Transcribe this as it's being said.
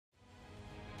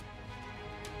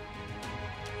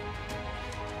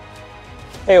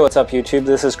Hey, what's up YouTube?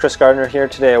 This is Gardiner here.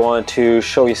 Today I wanted to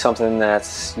show you something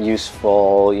that's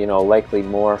useful, likely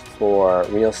more for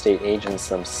real estate agents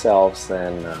themselves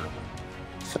than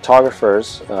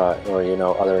photographers or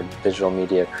other digital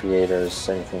media creators,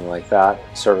 anything like that,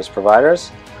 service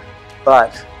providers.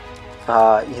 But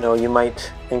you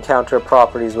might encounter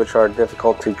properties which are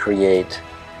difficult to create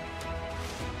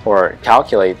or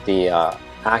calculate the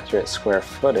accurate square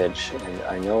footage, and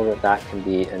I know that that can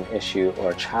be an issue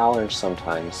or a challenge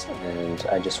sometimes, and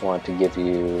I just want to give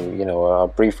you a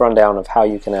brief rundown of how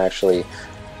you can actually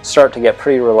start to get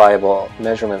pretty reliable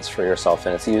measurements for yourself.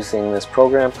 And it's using this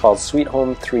program called Sweet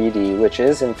Home 3D, which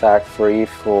is in fact free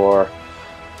for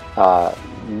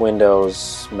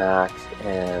Windows, Mac,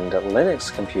 and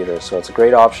Linux computers, so it's a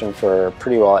great option for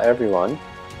pretty well everyone.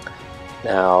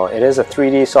 Now, it is a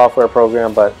 3D software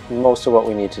program, but most of what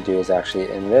we need to do is actually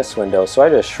in this window, so I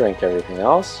just shrink everything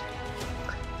else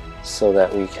so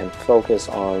that we can focus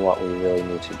on what we really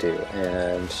need to do.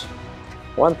 And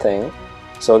one thing,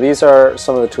 so these are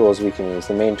some of the tools we can use,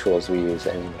 the main tools we use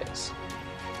anyways.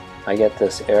 I get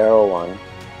this arrow one,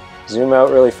 zoom out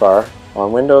really far.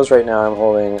 On Windows right now I'm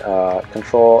holding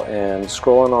Control and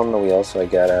scrolling on the wheel, so I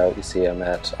get out, you see I'm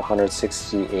at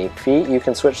 168 feet. You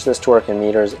can switch this to work in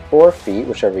meters or feet,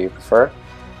 whichever you prefer.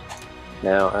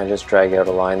 Now I just drag out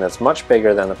a line that's much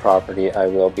bigger than the property I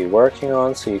will be working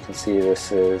on, so you can see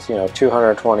this is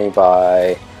 220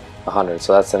 by 100,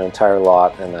 so that's an entire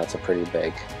lot, and that's a pretty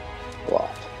big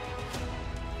lot.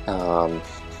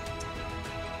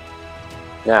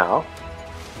 Now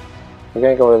we're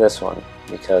going to go to this one,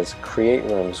 because create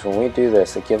rooms, when we do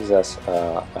this, it gives us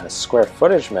a square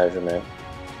footage measurement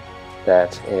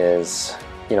that is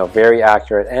very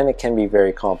accurate, and it can be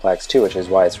very complex too, which is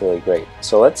why it's really great.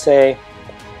 So let's say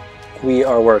we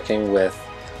are working with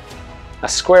a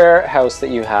square house that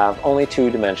you have only 2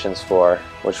 dimensions for,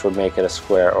 which would make it a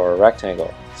square or a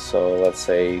rectangle. So let's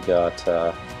say you got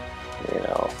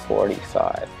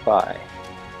 45 by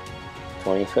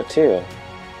 20 foot 2.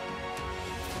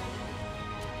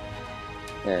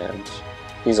 And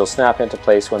these will snap into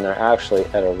place when they're actually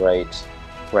at a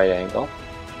right angle.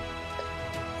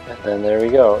 And then there we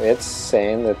go. It's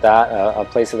saying that a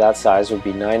place of that size would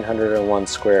be 901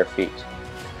 square feet.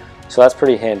 So that's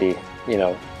pretty handy,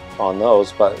 on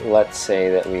those. But let's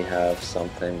say that we have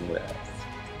something with,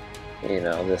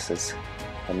 this is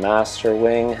a master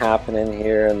wing happening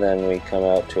here, and then we come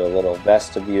out to a little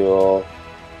vestibule,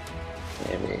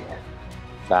 maybe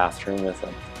bathroom with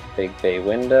a big bay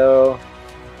window.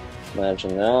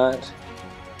 Imagine that,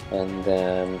 and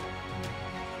then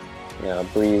a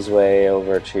breezeway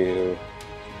over to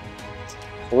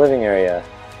the living area,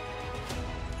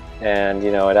 and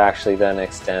it actually then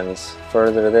extends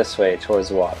further this way towards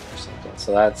the water or something.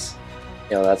 So that's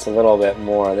that's a little bit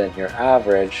more than your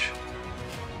average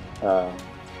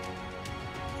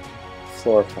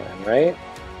floor plan, right?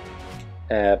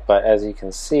 But as you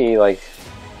can see,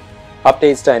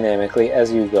 updates dynamically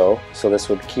as you go, so this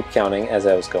would keep counting as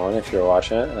I was going if you're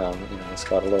watching it. It's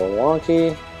got a little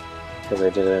wonky because I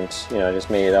didn't, I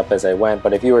just made it up as I went.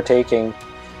 But if you were taking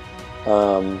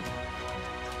all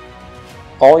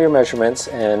your measurements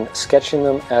and sketching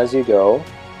them as you go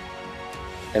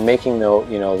and making note,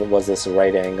 was this a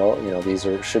right angle? These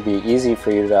should be easy for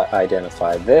you to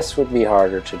identify. This would be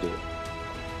harder to do.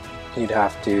 You'd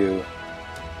have to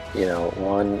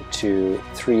 1, 2,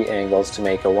 3 angles to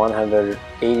make a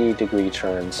 180 degree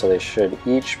turn, so they should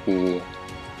each be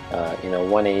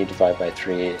 180 divided by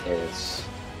 3 is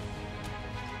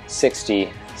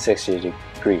 60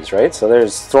 degrees, right? So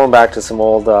there's thrown back to some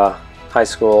old high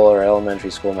school or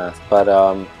elementary school math, but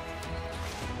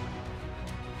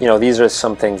these are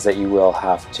some things that you will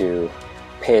have to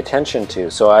pay attention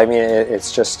to. So I mean,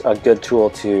 it's just a good tool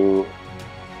to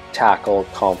tackle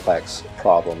complex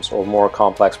problems, or more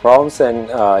complex problems than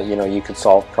you could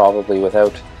solve probably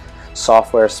without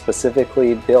software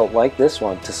specifically built like this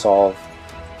one to solve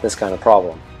this kind of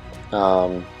problem.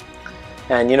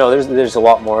 And there's a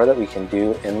lot more that we can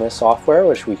do in this software,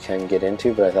 which we can get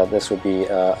into, but I thought this would be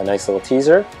a nice little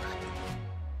teaser.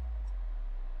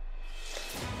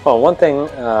 Oh, one thing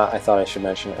I thought I should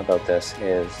mention about this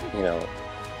is,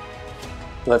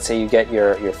 let's say you get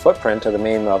your footprint to the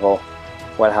main level.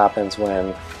 What happens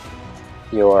when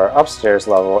your upstairs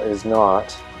level is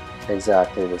not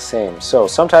exactly the same? So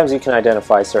sometimes you can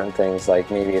identify certain things,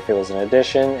 like maybe if it was an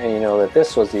addition and you know that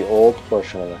this was the old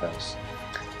portion of the house.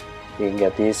 You can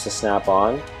get these to snap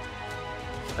on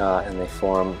and they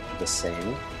form the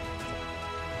same.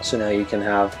 So now you can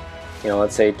have,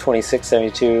 let's say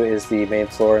 2672 is the main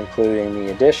floor including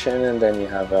the addition, and then you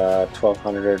have a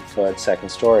 1200 foot second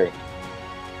story.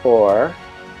 Or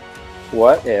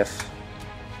what if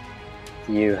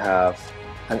you have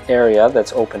an area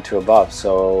that's open to above?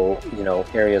 So, you know,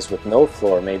 areas with no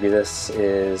floor. Maybe this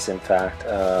is in fact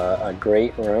a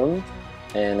great room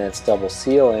and it's double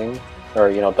ceiling, or,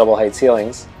 you know, double height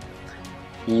ceilings.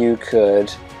 You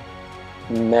could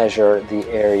measure the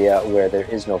area where there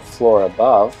is no floor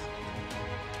above.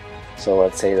 So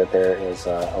let's say that there is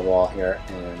a wall here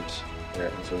and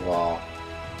there is a wall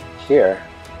here.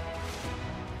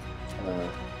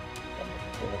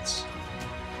 Let's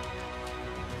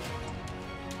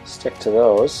stick to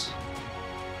those.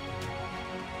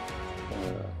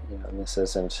 You know, this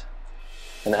isn't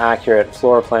an accurate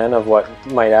floor plan of what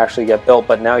might actually get built,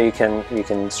 but now you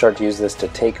can start to use this to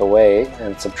take away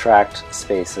and subtract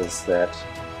spaces that,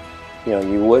 you know,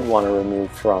 you would want to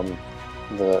remove from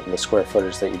the square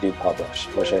footage that you do publish,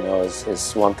 which I know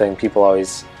is one thing people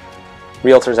always,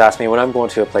 realtors ask me when I'm going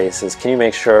to a place is, can you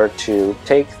make sure to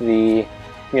take the,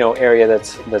 you know, area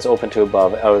that's open to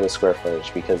above out of the square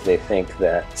footage, because they think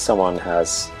that someone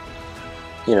has,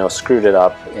 you know, screwed it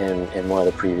up in one of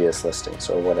the previous listings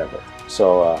or whatever.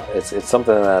 So it's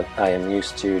something that I am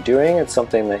used to doing. It's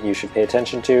something that you should pay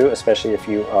attention to, especially if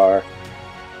you are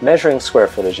measuring square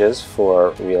footages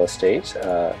for real estate.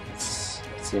 It's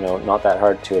you know, not that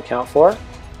hard to account for.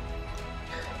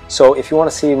 So if you want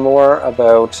to see more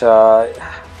about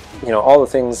you know, all the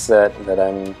things that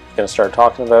I'm going to start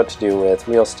talking about to do with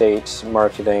real estate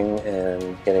marketing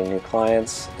and getting new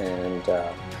clients, and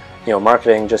you know,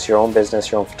 marketing just your own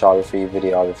business, your own photography,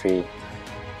 videography,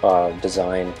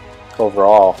 design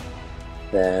overall,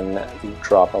 then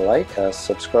drop a like,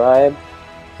 subscribe,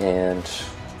 and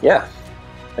yeah,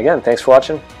 again, thanks for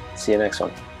watching. See you next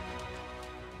one.